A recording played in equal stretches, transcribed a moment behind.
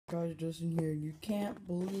Guys, Justin here. You can't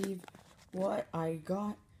believe what I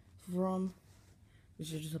got from.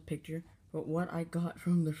 This is just a picture, but what I got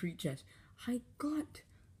from the free chest. I got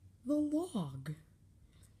the log,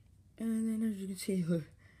 and then as you can see, look,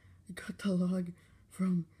 I got the log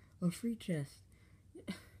from a free chest.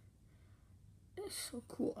 It's so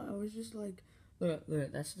cool. I was just like, look,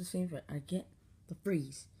 that's the same thing. I get the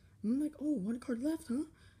freeze. I'm like, oh, one card left, huh?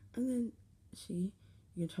 And then, see,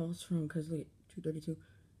 you can tell it's from, because look, 232.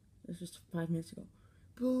 That's just 5 minutes ago.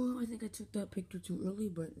 Bro, I think I took that picture too early,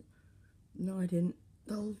 but no, I didn't.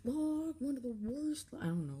 The log, one of the worst, I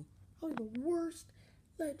don't know, probably the worst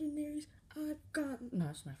legendaries I've gotten. No,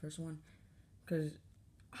 it's my first one, because,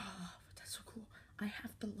 but that's so cool. I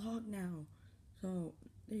have the log now. So,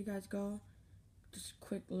 there you guys go. Just a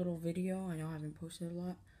quick little video. I know I haven't posted a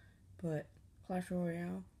lot, but Clash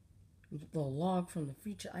Royale, the log from the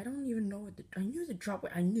free chest. I don't even know what I knew the drop.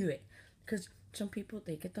 I knew it, because some people,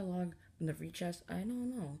 they get the log from the free chest. I don't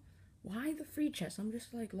know why the free chest. I'm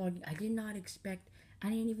just like logging. I didn't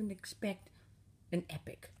even expect an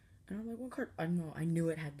epic. And I'm like, what card? I know. I knew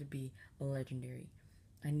it had to be a legendary.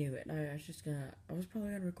 I knew it. I was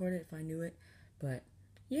probably gonna record it if I knew it, but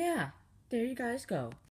yeah, there you guys go.